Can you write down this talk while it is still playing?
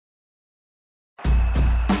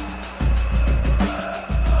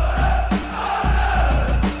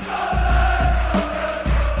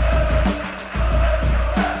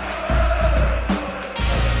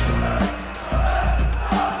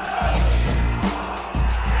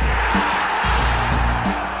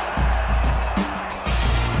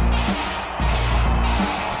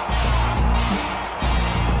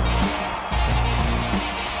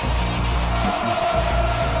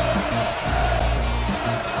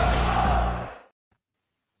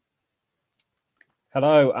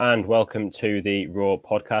Hello and welcome to the Raw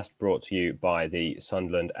podcast brought to you by the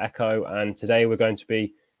Sunderland Echo. And today we're going to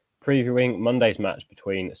be previewing Monday's match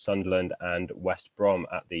between Sunderland and West Brom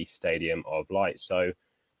at the Stadium of Light. So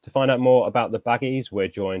to find out more about the Baggies, we're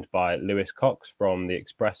joined by Lewis Cox from the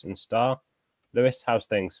Express and Star. Lewis, how's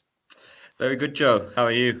things? Very good, Joe. How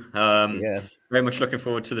are you? Yeah. Very much looking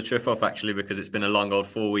forward to the trip up, actually, because it's been a long old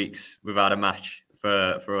 4 weeks without a match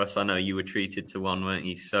for us. I know you were treated to one, weren't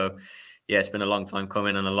you? So, yeah, it's been a long time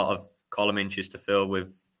coming and a lot of column inches to fill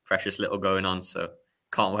with precious little going on. So,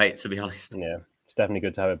 can't wait, to be honest. Yeah, it's definitely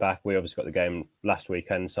good to have it back. We obviously got the game last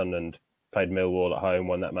weekend. Sunderland played Millwall at home,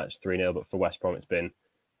 won that match 3-0. But for West Brom, it's been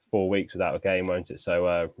 4 weeks without a game, won't it?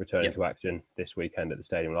 So returning to action this weekend at the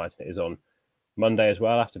Stadium of Light. It is on Monday as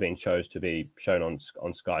well, after being chose to be shown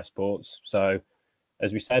on Sky Sports. So,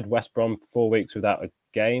 as we said, West Brom 4 weeks without a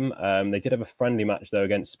game. They did have a friendly match though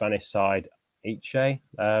against Spanish side Elche.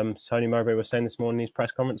 Tony Mowbray was saying this morning in his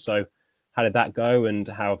press conference. So, how did that go, and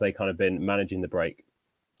how have they kind of been managing the break?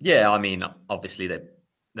 Yeah, I mean, obviously they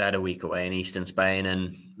had a week away in Eastern Spain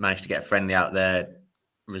and managed to get a friendly out there.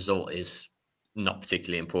 Result is not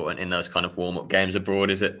particularly important in those kind of warm-up games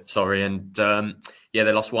abroad, is it? Sorry. And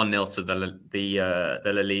they lost 1-0 to the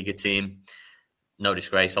La Liga team. No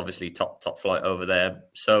disgrace, obviously top flight over there.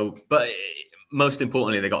 So, but most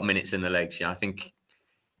importantly, they got minutes in the legs. Yeah, I think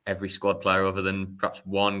every squad player other than perhaps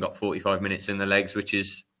one got 45 minutes in the legs, which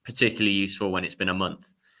is particularly useful when it's been a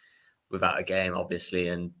month without a game, obviously.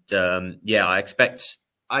 And I expect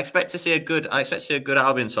to see a good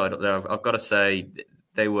Albion side up there. I've got to say.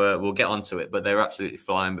 We'll get onto it, but they were absolutely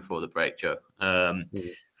flying before the break, Joe.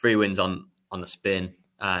 3 wins on the spin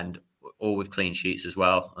and all with clean sheets as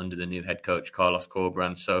well under the new head coach, Carlos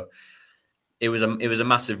Corberán. So it was a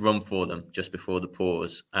massive run for them just before the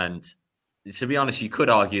pause. And to be honest, you could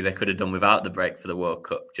argue they could have done without the break for the World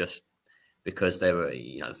Cup just because they were,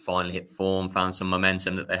 finally hit form, found some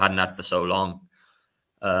momentum that they hadn't had for so long.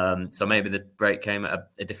 So maybe the break came at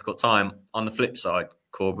a difficult time. On the flip side,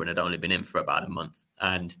 Corberán had only been in for about a month.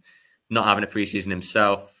 And not having a preseason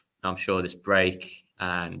himself, I'm sure this break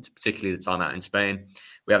and particularly the time out in Spain,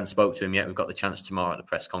 we haven't spoke to him yet. We've got the chance tomorrow at the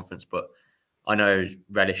press conference, but I know he's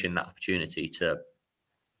relishing that opportunity to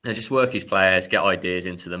just work his players, get ideas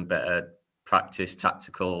into them better, practice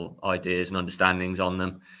tactical ideas and understandings on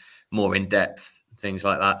them, more in depth, things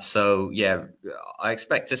like that. So yeah, I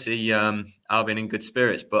expect to see Albion in good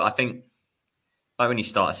spirits, but I think like when you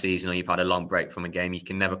start a season or you've had a long break from a game, you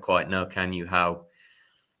can never quite know, can you, how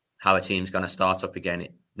a team's going to start up again.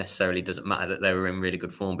 It necessarily doesn't matter that they were in really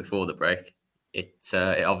good form before the break. It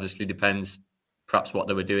obviously depends perhaps what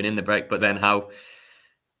they were doing in the break, but then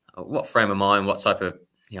what frame of mind, what type of,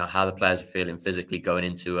 how the players are feeling physically going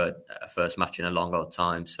into a first match in a long old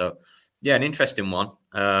time. So yeah, an interesting one.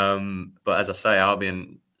 But as I say,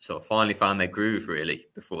 Albion sort of finally found their groove really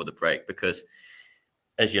before the break because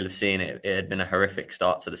as you'll have seen, it had been a horrific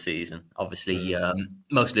start to the season. Obviously,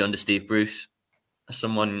 mostly under Steve Bruce,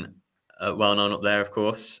 someone well known up there, of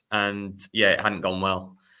course. And yeah, it hadn't gone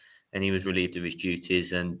well, and he was relieved of his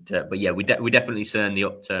duties. And but yeah, we definitely seen the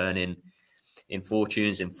upturn in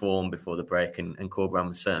fortunes, in form before the break, and Corberán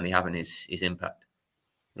was certainly having his impact.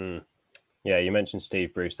 Yeah, you mentioned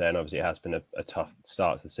Steve Bruce there, and obviously it has been a tough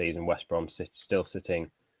start to the season. West Brom still sitting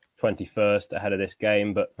 21st ahead of this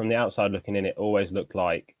game, but from the outside looking in, it always looked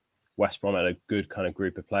like West Brom had a good kind of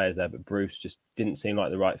group of players there, but Bruce just didn't seem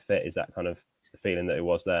like the right fit. Is that kind of the feeling that it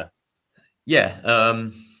was there? Yeah,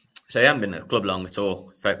 so he hadn't been at the club long at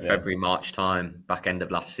all. February, March time, back end of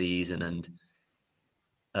last season, and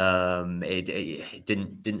it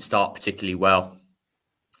didn't start particularly well.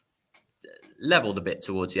 Levelled a bit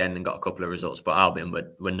towards the end and got a couple of results, but Albion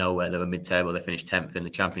were nowhere. They were mid-table. They finished 10th in the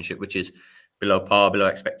Championship, which is below par, below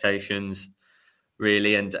expectations,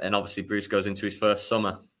 really. And obviously Bruce goes into his first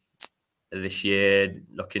summer this year,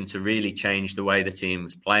 looking to really change the way the team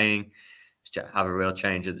was playing, have a real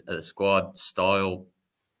change of the squad, style,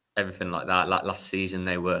 everything like that. Like last season,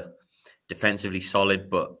 they were defensively solid,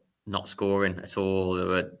 but not scoring at all. There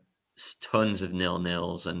were tons of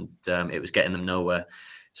 0-0s, and it was getting them nowhere.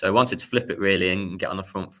 So I wanted to flip it really and get on the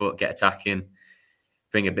front foot, get attacking,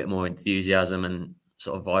 bring a bit more enthusiasm and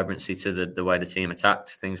sort of vibrancy to the way the team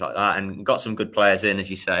attacked, things like that, and got some good players in, as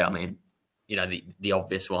you say. I mean, the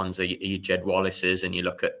obvious ones are your Jed Wallaces, and you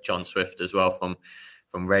look at John Swift as well from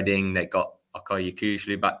Reading. They got Okay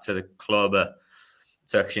Yukuşlu back to the club, a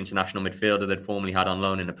Turkish international midfielder they'd formerly had on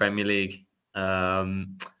loan in the Premier League.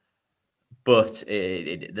 But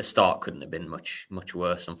the start couldn't have been much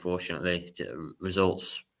worse, unfortunately.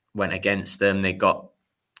 Results went against them. They got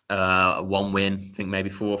one win, I think maybe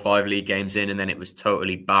 4 or 5 league games in, and then it was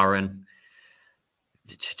totally barren.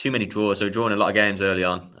 too many draws. They were drawing a lot of games early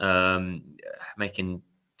on, making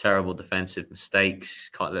terrible defensive mistakes.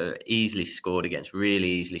 Kind of easily scored against. Really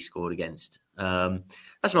easily scored against. Had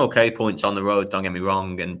some okay points on the road. Don't get me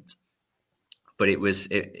wrong, but it was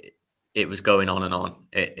going on and on.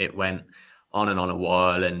 It went on and on a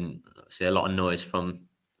while, and I see a lot of noise from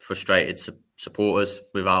frustrated supporters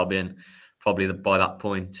with Albion. Probably by that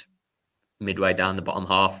point, midway down the bottom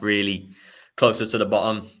half, really closer to the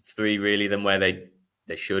bottom three, really, than where they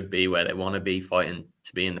should be, where they want to be, fighting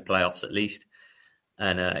to be in the playoffs at least.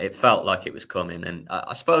 And it felt like it was coming. And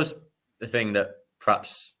I suppose the thing that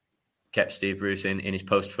perhaps kept Steve Bruce in his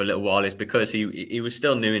post for a little while is because he was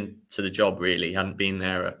still new to the job, really. He hadn't been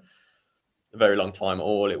there a very long time at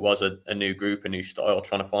all. It was a new group, a new style,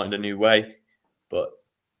 trying to find a new way. But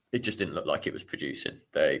it just didn't look like it was producing.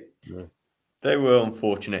 They were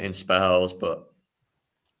unfortunate in spells, but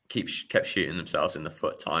kept shooting themselves in the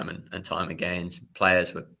foot time and time again.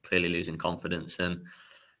 Players were clearly losing confidence and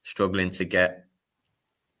struggling to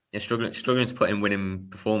put in winning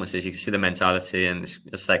performances. You can see the mentality and,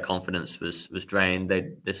 let's say, confidence was drained.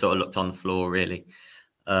 They sort of looked on the floor, really.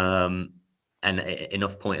 And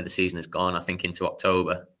enough point of the season has gone, I think, into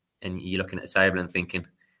October. And you're looking at the table and thinking,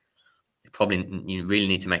 you really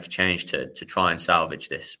need to make a change to try and salvage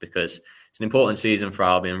this, because it's an important season for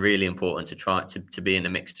Albion, really important to try to be in the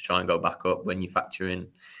mix to try and go back up. When you factor in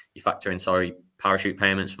parachute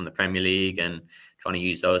payments from the Premier League and trying to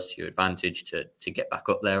use those to your advantage to get back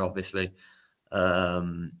up there, obviously,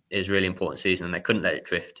 is a really important season, and they couldn't let it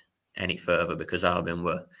drift any further because Albion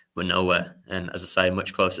were nowhere, and as I say,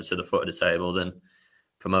 much closer to the foot of the table than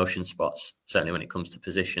promotion spots, certainly when it comes to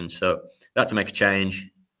position. So they had to make a change.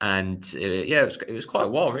 And it was quite a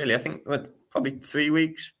while, really. I think probably 3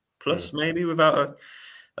 weeks plus, maybe, without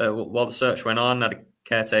while the search went on. Had a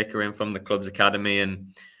caretaker in from the club's academy,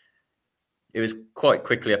 and it was quite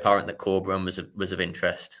quickly apparent that Corberan was of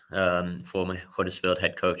interest. Former Huddersfield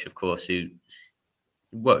head coach, of course, who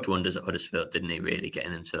worked wonders at Huddersfield, didn't he? Really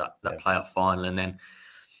getting into that playoff final, and then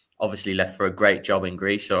obviously left for a great job in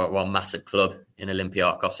Greece, or a massive club in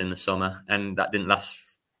Olympiakos in the summer, and that didn't last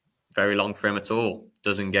very long for him at all.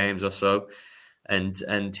 Dozen games or so,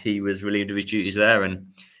 and he was relieved of his duties there. And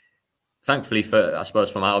thankfully, I suppose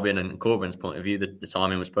from Albion and Corberan's point of view, the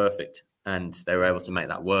timing was perfect, and they were able to make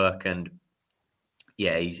that work. And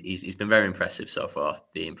yeah, he's been very impressive so far.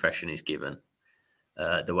 The impression he's given,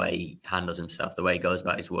 the way he handles himself, the way he goes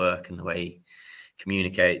about his work, and the way he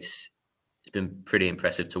communicates, it's been pretty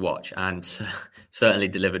impressive to watch, and certainly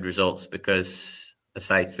delivered results. Because, I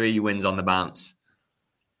say, 3 wins on the bounce.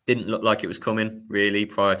 Didn't look like it was coming, really,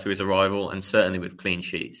 prior to his arrival, and certainly with clean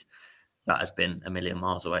sheets, that has been a million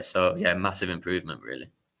miles away. So, yeah, massive improvement, really.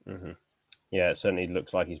 Mm-hmm. Yeah, it certainly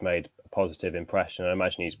looks like he's made a positive impression. I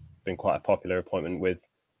imagine he's been quite a popular appointment with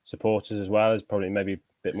supporters as well. There's probably maybe a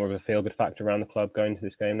bit more of a feel-good factor around the club going into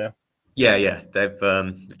this game now. Yeah. They've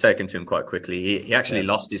taken to him quite quickly. He actually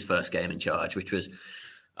lost his first game in charge, which was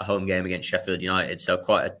a home game against Sheffield United. So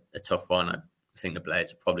quite a tough one. I think the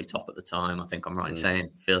Blades were probably top at the time. I think I'm right in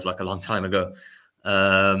saying. Feels like a long time ago.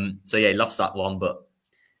 So yeah, he lost that one, but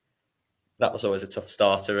that was always a tough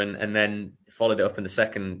starter. And then followed it up in the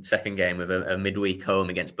second game with a midweek home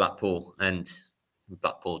against Blackpool. And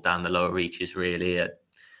Blackpool down the lower reaches, really.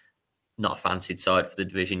 Not a fancied side for the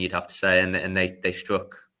division, you'd have to say. And they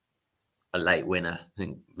struck a late winner, I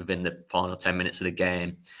think, within the final 10 minutes of the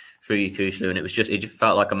game through Yokuslu. And it just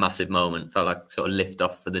felt like a massive moment. Felt like sort of lift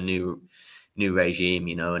off for the new regime,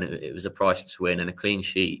 and it was a priceless win and a clean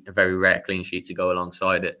sheet, a very rare clean sheet to go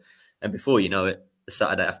alongside it. And before you know it, the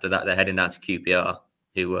Saturday after that, they're heading down to QPR,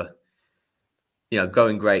 who were,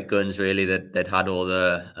 going great guns, really. They'd had all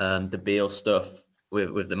the Beale stuff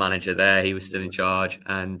with the manager there. He was still in charge,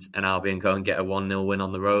 and Albion go and get a 1-0 win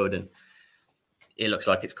on the road. And it looks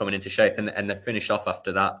like it's coming into shape. And they finished off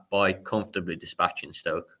after that by comfortably dispatching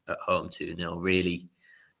Stoke at home 2-0. Really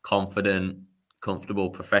confident, comfortable,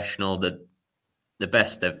 professional. The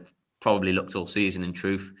best they've probably looked all season, in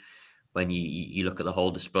truth. When you look at the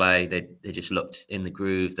whole display, they just looked in the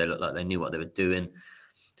groove. They looked like they knew what they were doing.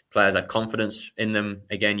 Players had confidence in them.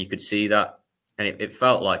 Again, you could see that. And it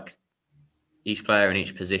felt like each player in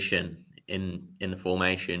each position in the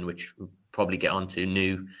formation, which we'll probably get onto,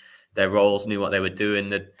 knew their roles, knew what they were doing.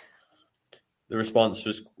 The response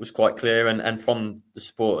was quite clear. And from the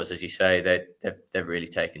supporters, as you say, they've really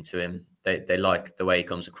taken to him. They like the way he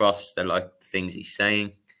comes across. They like the things he's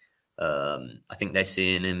saying. I think they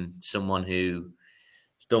see in him someone who's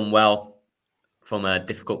done well from a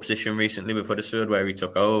difficult position recently with Huddersfield, where he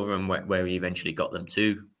took over and where he eventually got them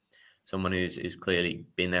to. someone who's clearly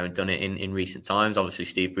been there and done it in recent times. Obviously,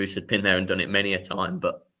 Steve Bruce had been there and done it many a time,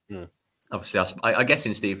 but obviously, I guess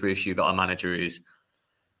in Steve Bruce, you've got a manager who's,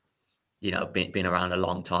 been around a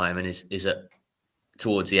long time and is at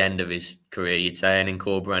towards the end of his career, you'd say. And in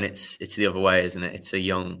Corberán, it's the other way, isn't it? It's a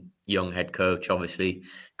young head coach. Obviously,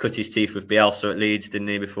 cut his teeth with Bielsa at Leeds, didn't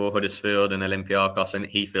he, before Huddersfield and Olympiacos, and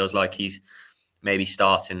he feels like he's maybe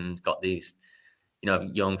starting, got these,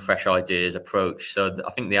 young, fresh ideas, approach. So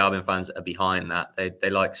I think the Albion fans are behind that.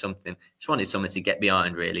 They like something, just wanted something to get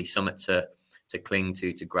behind, really, something to cling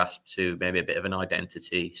to grasp to, maybe a bit of an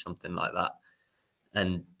identity, something like that.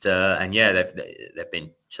 And yeah, they've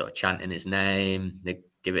been sort of chanting his name. They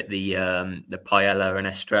give it the Paella and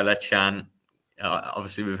Estrella chant,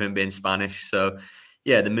 obviously with him being Spanish. So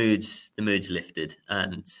yeah, the mood's lifted,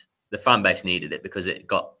 and the fan base needed it because it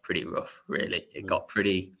got pretty rough. Really, it got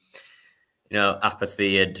pretty,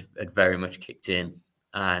 apathy had very much kicked in,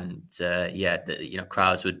 and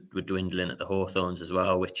crowds were dwindling at the Hawthorns as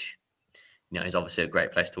well, which is obviously a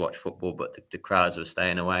great place to watch football, but the crowds were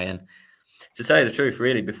staying away. And to tell you the truth,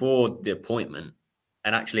 really, before the appointment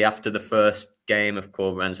and actually after the first game of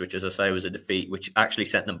Corberán's, which, as I say, was a defeat, which actually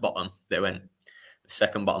sent them bottom. They went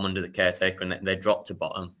second bottom under the caretaker, and they dropped to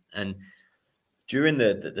bottom. And during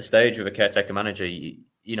the stage of a caretaker manager,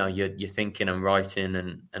 you're thinking and writing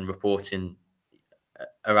and reporting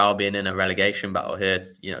Albion in a relegation battle here,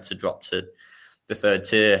 to drop to the third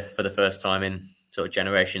tier for the first time in sort of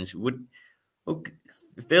generations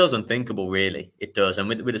it feels unthinkable, really. It does. And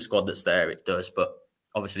with the squad that's there, it does. But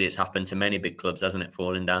obviously it's happened to many big clubs, hasn't it,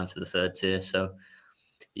 falling down to the third tier? So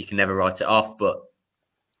you can never write it off. But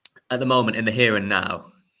at the moment, in the here and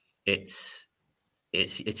now, it's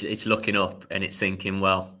looking up and it's thinking,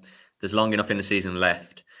 well, there's long enough in the season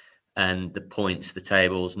left, and the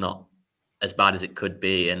table's not as bad as it could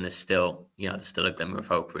be, and there's still a glimmer of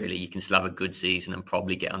hope, really. You can still have a good season and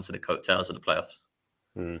probably get onto the coattails of the playoffs.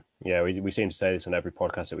 Yeah, we seem to say this on every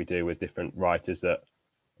podcast that we do with different writers that,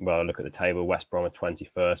 well, look at the table. West Brom are 21st.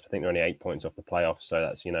 I think they're only 8 points off the playoffs, so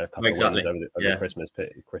that's a couple of wins over the Christmas.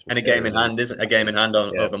 And a game in hand, isn't a game in hand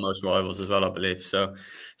over most rivals as well, I believe. So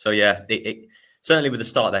yeah, it certainly with the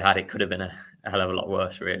start they had, it could have been a hell of a lot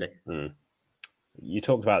worse, really. You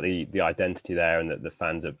talked about the identity there, and that the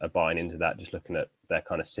fans are buying into that. Just looking at their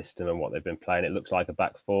kind of system and what they've been playing, it looks like a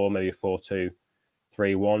back four, maybe a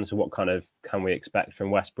 4-2-3-1. So what kind of can we expect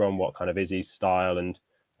from West Brom? What kind of is his style, and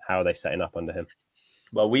how are they setting up under him?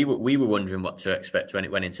 Well, we were wondering what to expect when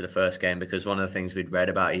it went into the first game, because one of the things we'd read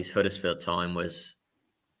about his Huddersfield time was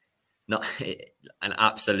not an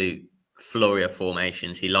absolute flurry of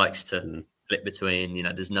formations. He likes to flip between,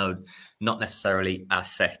 there's not necessarily a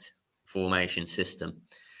set formation system.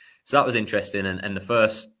 So that was interesting. And the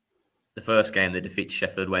first game, the defeat to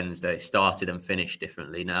Sheffield Wednesday, started and finished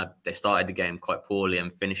differently. Now, they started the game quite poorly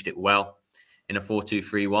and finished it well in a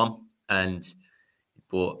 4-2-3-1, and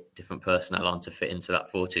brought different personnel on to fit into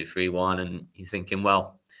that 4-2-3-1. And you're thinking,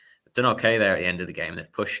 well, they've done okay there at the end of the game.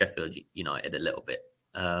 They've pushed Sheffield United a little bit.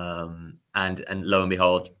 And lo and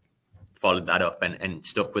behold, followed that up and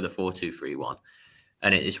stuck with a 4-2-3-1.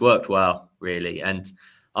 And it's worked well, really. And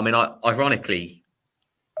I mean, ironically,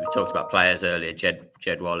 we talked about players earlier,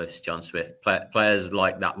 Jed Wallace, John Swift. Players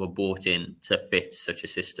like that were brought in to fit such a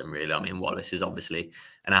system, really. I mean, Wallace is obviously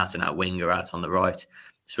an out-and-out winger out on the right.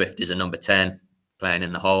 Swift is a number 10, playing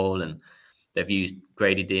in the hole. And they've used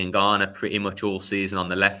Grady Diangana pretty much all season on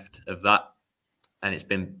the left of that. And it's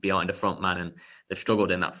been behind a front man, and they've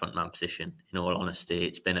struggled in that front man position, in all honesty.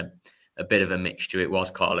 It's been a bit of a mixture. It was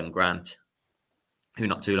Carlin Grant, who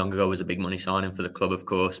not too long ago was a big money signing for the club, of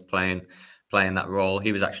course, playing that role.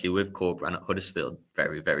 He was actually with Corberán at Huddersfield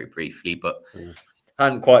very, very briefly, but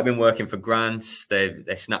hadn't quite been working for Grant.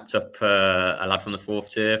 They snapped up a lad from the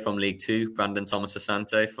fourth tier from League Two, Brandon Thomas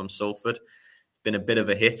Asante from Salford. Been a bit of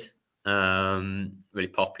a hit, really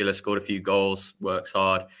popular, scored a few goals, works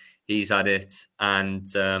hard. He's had it. And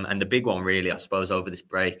the big one, really, I suppose, over this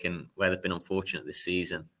break and where they've been unfortunate this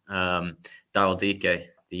season, Daryl Dike,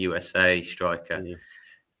 the USA striker,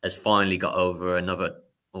 has finally got over another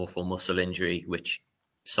awful muscle injury, which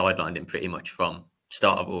sidelined him pretty much from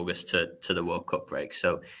start of August to the World Cup break.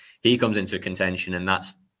 So he comes into contention, and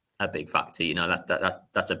that's a big factor.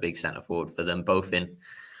 That's a big centre forward for them, both in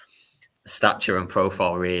stature and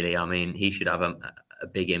profile, really. I mean, he should have a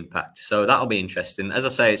big impact. So that'll be interesting. As I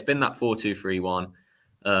say, it's been that 4-2-3-1.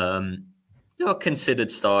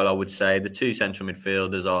 Considered style, I would say. The two central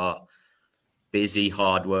midfielders are busy,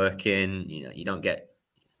 hard-working. You don't get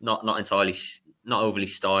not overly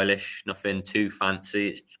stylish, nothing too fancy.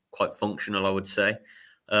 It's quite functional, I would say.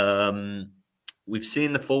 We've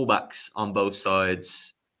seen the fullbacks on both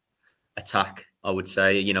sides attack. I would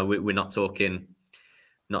say, you know, we're not talking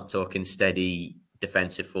steady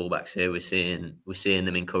defensive fullbacks here. We're seeing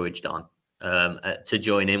them encouraged on to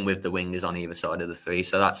join in with the wingers on either side of the three.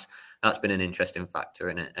 So that's been an interesting factor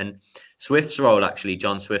in it. And Swift's role, actually,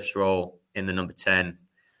 John Swift's role in the number 10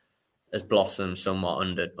 has blossomed somewhat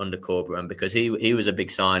under Corberan, because he was a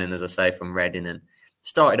big signing, as I say, from Reading, and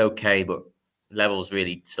started okay, but levels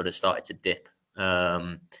really sort of started to dip.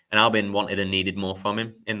 And Albion wanted and needed more from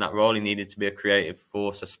him in that role. He needed to be a creative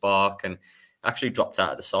force, a spark, and actually dropped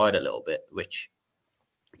out of the side a little bit, which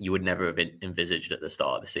you would never have envisaged at the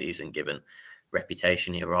start of the season, given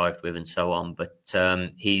reputation he arrived with and so on. But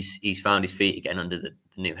he's found his feet again under the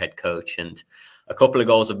new head coach, and a couple of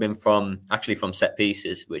goals have been from set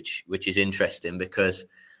pieces, which is interesting, because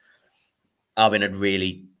Albion had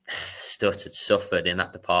really suffered in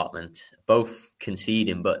that department, both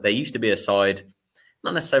conceding, but they used to be a side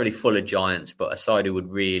not necessarily full of giants, but a side who would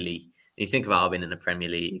really, you think of Albion in the Premier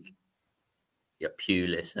League,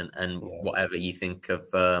 Pulis and whatever, you think of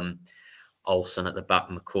Olsen at the back,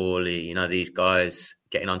 Macaulay, you know, these guys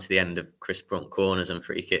getting onto the end of Chris Brunt corners and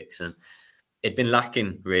free kicks, and it'd been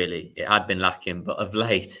lacking, really. It had been lacking, but of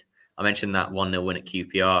late, I mentioned that 1-0 win at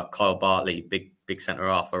QPR. Kyle Bartley, big centre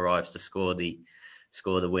half, arrives to score the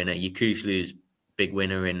winner. Yukuşlu's big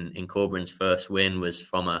winner in Corberan's first win was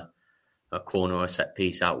from a corner or a set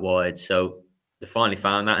piece out wide. So they finally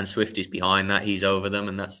found that, and Swift is behind that. He's over them,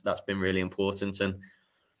 and that's been really important. And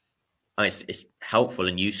I mean, it's helpful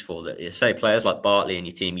and useful that, you say, players like Bartley in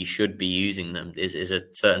your team, you should be using them. Is a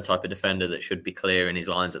certain type of defender that should be clearing his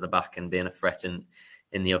lines at the back and being a threat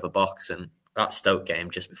in the other box. And that Stoke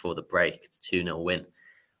game just before the break, the 2-0 win,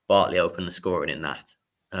 Bartley opened the scoring in that.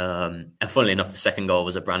 And funnily enough, the second goal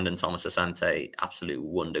was a Brandon Thomas Asante absolute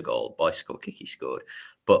wonder goal, bicycle kick he scored.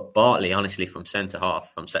 But Bartley, honestly, from centre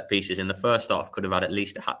half, from set pieces in the first half, could have had at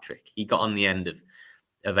least a hat trick. He got on the end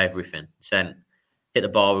of everything. Hit the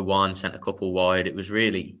bar with one, sent a couple wide. It was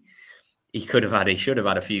really, he should have had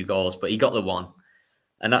a few goals, but he got the one.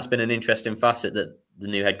 And that's been an interesting facet that the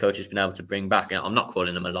new head coach has been able to bring back. I'm not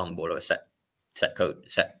calling them a long ball or a set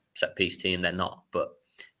piece team. They're not, but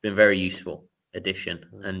it's been very useful addition.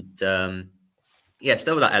 And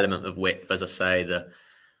still that element of width, as I say, the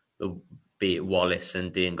be it Wallace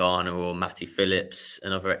and Dean Garner or Matty Phillips,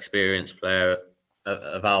 another experienced player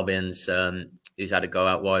of Albion's who's had a go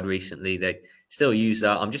out wide recently. They still use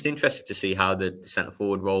that. I'm just interested to see how the centre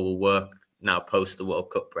forward role will work now post the World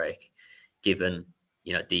Cup break, given,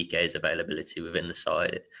 you know, DK's availability within the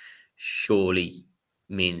side. It surely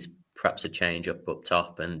means perhaps a change up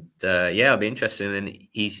top. And I'll be interested. And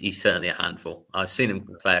he's certainly a handful. I've seen him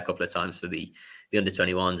play a couple of times for the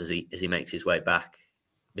under-21s as he makes his way back,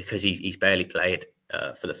 because he's barely played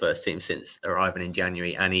for the first team since arriving in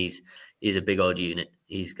January, and he's a big old unit.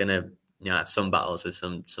 He's going to have some battles with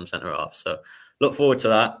some centre halves. So look forward to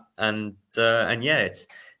that. And it's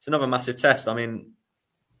another massive test. I mean,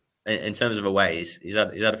 in terms of aways, he's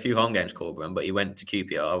had a few home games, Corberan, but he went down to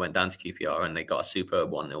QPR, and they got a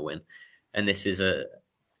superb 1-0 win. And this is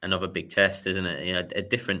another big test, isn't it? You know, a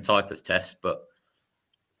different type of test, but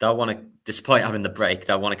they'll want to, despite having the break,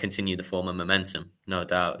 they'll want to continue the form and momentum. No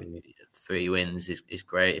doubt, 3 wins is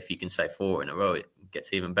great. If you can say 4 in a row, it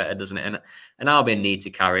gets even better, doesn't it? And Albion need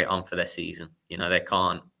to carry it on for their season. You know, they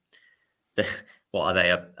can't. What are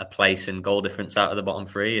they? A place and goal difference out of the bottom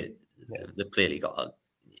 3? They've clearly got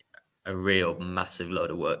a real massive load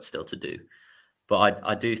of work still to do. But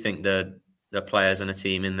I do think the players and a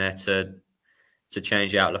team in there to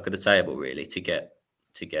change the outlook of the table, really, to get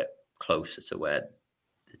closer to where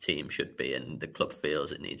the team should be and the club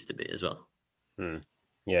feels it needs to be as well.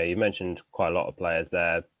 Yeah, you mentioned quite a lot of players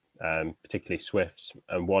there, particularly Swift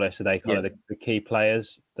and Wallace. Are they kind of the key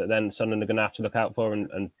players that then Sunderland are going to have to look out for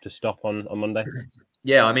and to stop on Monday?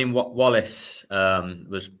 Yeah, I mean, Wallace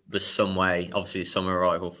was some way, obviously, summer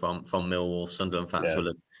arrival from Millwall. Sunderland fans will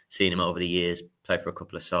have seen him over the years, play for a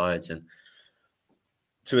couple of sides. And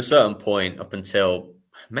to a certain point, up until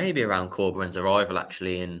maybe around Corberan's arrival,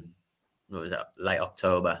 actually, in late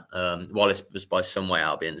October, Wallace was by some way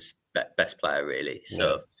Albion's best player, really.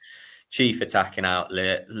 So chief attacking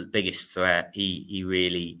outlet, biggest threat. He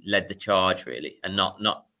really led the charge, really, and not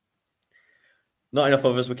enough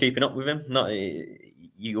of us were keeping up with him.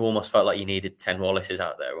 You almost felt like you needed 10 Wallaces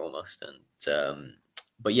out there almost. And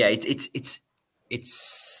but yeah, it's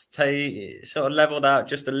sort of leveled out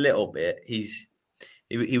just a little bit.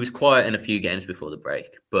 He was quiet in a few games before the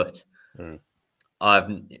break, but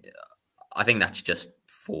I think that's just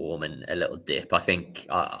form and a little dip. I think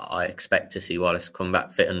I expect to see Wallace come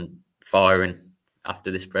back fit and firing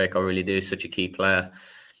after this break. I really do. Such a key player.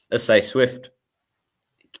 Let's say Swift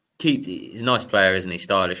he's a nice player, isn't he?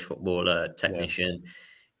 Stylish footballer, Yeah. technician,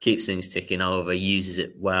 keeps things ticking over, uses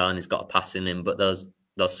it well, and he's got a pass in him. But those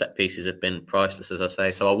set pieces have been priceless, as I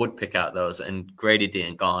say. So I would pick out those. And Grady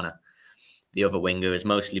Diangana, the other winger, has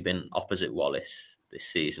mostly been opposite Wallace this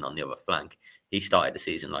season on the other flank. He started the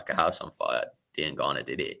season like a house on fire. Diangana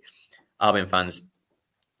did it. Albion fans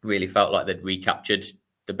really felt like they'd recaptured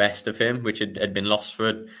the best of him, which had been lost for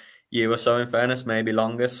a year or so, in fairness, maybe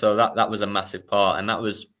longer. So that was a massive part. And that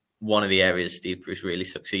was one of the areas Steve Bruce really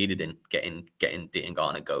succeeded in getting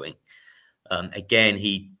Diangana going. Again,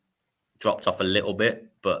 he dropped off a little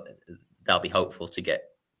bit, but they'll be hopeful to get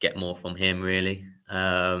more from him, really.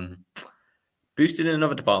 Boosted in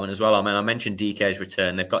another department as well. I mean, I mentioned DK's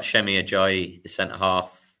return. They've got Shemi Ajayi, the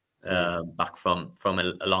centre-half, back from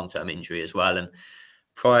a long-term injury as well. And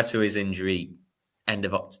prior to his injury, end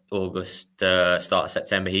of August, start of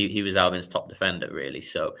September, he was Albion's top defender, really.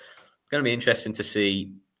 So it's going to be interesting to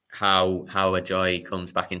see how Ajayi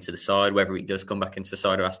comes back into the side, whether he does come back into the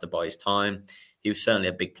side or has to buy his time. He was certainly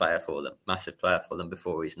a big player for them, massive player for them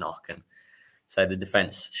before his knock. And so the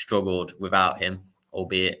defence struggled without him,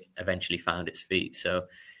 albeit eventually found its feet. So,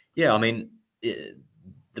 yeah, I mean,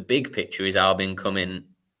 the big picture is Albion coming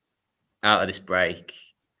out of this break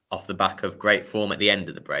off the back of great form at the end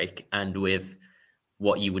of the break, and with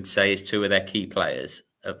what you would say is two of their key players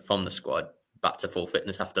from the squad back to full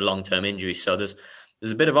fitness after long-term injuries. So there's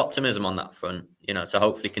a bit of optimism on that front, to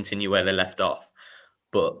hopefully continue where they left off,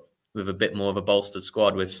 but with a bit more of a bolstered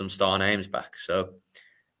squad with some star names back. So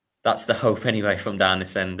that's the hope anyway from down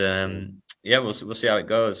this end. We'll see how it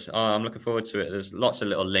goes. I'm looking forward to it. There's lots of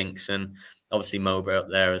little links, and obviously Mowbray up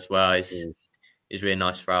there as well is really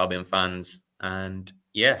nice for Albion fans. And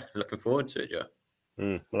yeah, looking forward to it, Joe.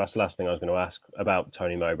 Well, that's the last thing I was going to ask about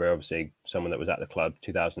Tony Mowbray. Obviously, someone that was at the club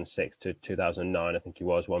 2006 to 2009. I think he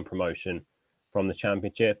was one promotion from the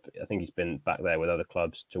Championship. I think he's been back there with other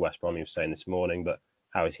clubs to West Brom, he was saying this morning. But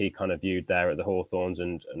how is he kind of viewed there at the Hawthorns,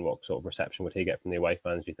 and what sort of reception would he get from the away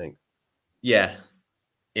fans, do you think? Yeah,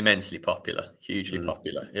 immensely popular, hugely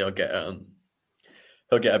popular. He'll get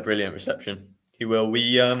a brilliant reception. He will.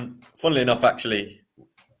 We, funnily enough, actually, I'm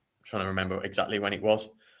trying to remember exactly when it was.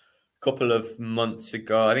 A couple of months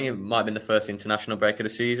ago, I think it might have been the first international break of the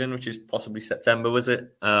season, which is possibly September, was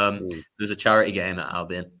it? There was a charity game at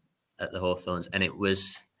Albion at the Hawthorns, and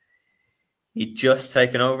he'd just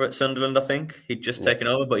taken over at Sunderland, I think. He'd just taken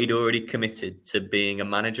over, but he'd already committed to being a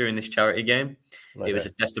manager in this charity game. Okay. It was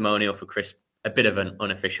a testimonial for Chris, a bit of an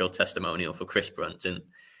unofficial testimonial for Chris Brunt and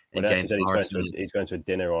James Morrison. He's going to a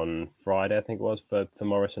dinner on Friday, I think it was, for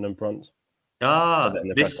Morrison and Brunt. In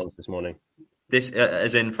the press conference this morning. This,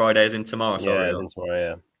 as in Friday, as in tomorrow? Sorry. Yeah, as in tomorrow,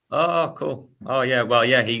 yeah. Oh, cool. Oh, yeah. Well,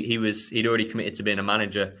 yeah, he'd already committed to being a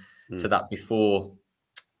manager to that before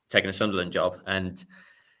taking a Sunderland job. And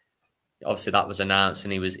obviously that was announced,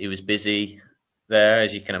 and he was busy there,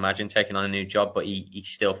 as you can imagine, taking on a new job, but he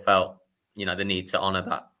still felt, the need to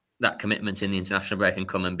honour that commitment in the international break and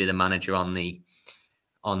come and be the manager on the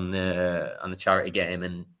charity game.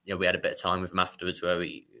 And we had a bit of time with him afterwards where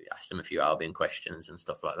we asked him a few Albion questions and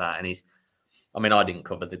stuff like that. And I didn't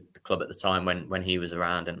cover the club at the time when he was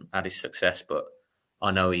around and had his success, but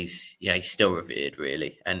I know he's still revered,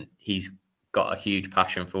 really, and he's got a huge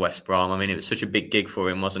passion for West Brom. I mean, it was such a big gig for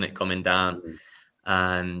him, wasn't it, coming down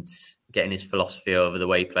and getting his philosophy over the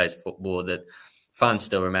way he plays football, that fans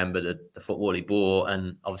still remember the football he brought,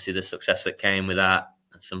 and obviously the success that came with that.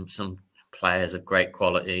 Some players of great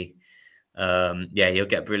quality. He'll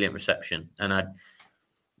get brilliant reception. And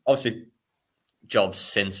obviously jobs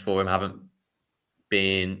since for him haven't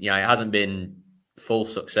been, it hasn't been full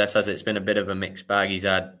success, as it's been a bit of a mixed bag. He's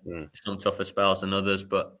had some tougher spells than others,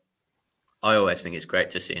 but I always think it's great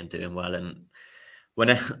to see him doing well. And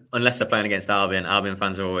unless they're playing against Albion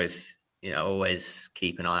fans are always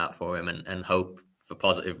keep an eye out for him and hope for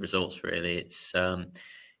positive results. Really, it's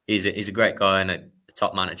he's a great guy and a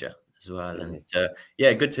top manager as well. And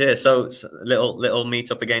good to hear. So little meet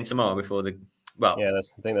up again tomorrow before the. Well, yeah,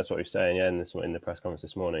 I think that's what he's saying. Yeah, in the press conference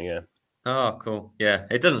this morning. Yeah. Oh, cool. Yeah,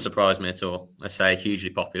 it doesn't surprise me at all. I say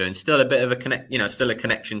hugely popular and still a bit of a still a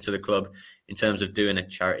connection to the club in terms of doing a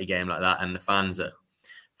charity game like that, and the fans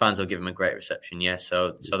will give him a great reception. Yeah,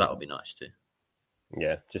 so that'll be nice too.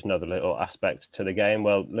 Yeah, just another little aspect to the game.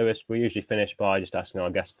 Well, Lewis, we usually finish by just asking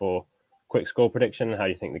our guests for quick score prediction. How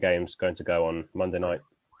do you think the game's going to go on Monday night?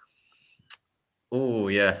 Oh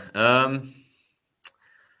yeah, can't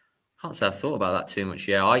say I thought about that too much.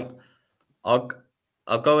 Yeah, I'll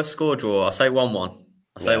go a score draw. I'll say 1-1.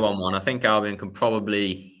 I'll say 1-1. I think Albion can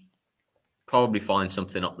probably find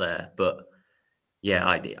something up there. But yeah,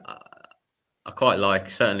 I quite like,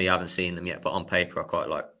 certainly I haven't seen them yet, but on paper I quite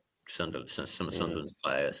like Sunderland, some of Sunderland's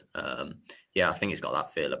players. Yeah, I think it's got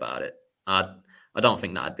that feel about it. I don't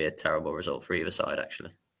think that'd be a terrible result for either side,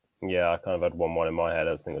 actually. Yeah, I kind of had 1-1 in my head.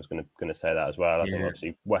 I think I was going to say that as well. I think Yeah.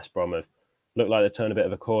 obviously West Brom have looked like they've turned a bit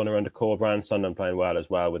of a corner under Corberán. Sunderland playing well as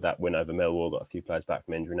well with that win over Millwall. Got a few players back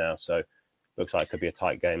from injury now, so looks like it could be a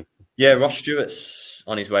tight game. Yeah, Ross Stewart's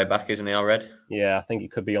on his way back, isn't he, already? Yeah, I think he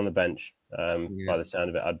could be on the bench by the sound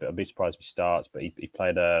of it. I'd be surprised if he starts, but he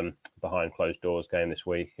played behind closed doors game this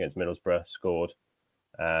week against Middlesbrough, scored.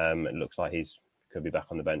 It looks like he's could be back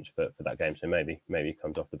on the bench for that game, so maybe he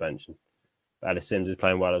comes off the bench. And Alice Sims is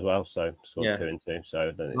playing well as well, so scored 2 and 2.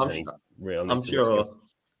 So I'm sure.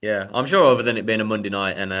 Yeah, I'm sure. Other than it being a Monday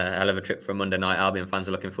night and a hell of a trip for a Monday night, Albion fans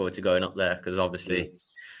are looking forward to going up there because obviously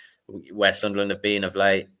where Sunderland have been of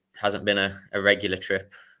late hasn't been a regular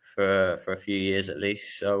trip for a few years at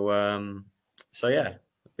least. So yeah,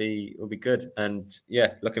 it'll be good, and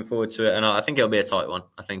yeah, looking forward to it. And I think it'll be a tight one.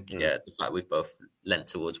 I think the fact we've both lent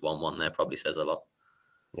towards 1-1 there probably says a lot.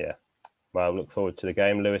 Yeah. Well, look forward to the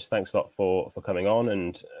game. Lewis, thanks a lot for coming on.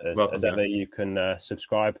 And as ever, you can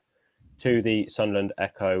subscribe to the Sunderland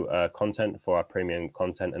Echo content for our premium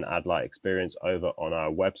content and ad light experience over on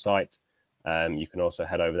our website. You can also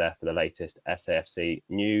head over there for the latest SAFC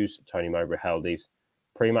news. Tony Mowbray held his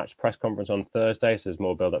pre-match press conference on Thursday, so there's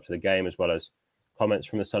more build up to the game as well as comments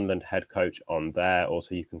from the Sunderland head coach on there.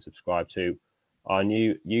 Also, you can subscribe to our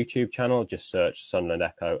new YouTube channel. Just search Sunderland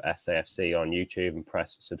Echo SAFC on YouTube and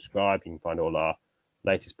press subscribe. You can find all our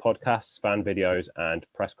latest podcasts, fan videos, and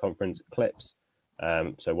press conference clips.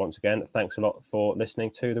 So once again, thanks a lot for listening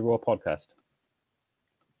to the Raw Podcast.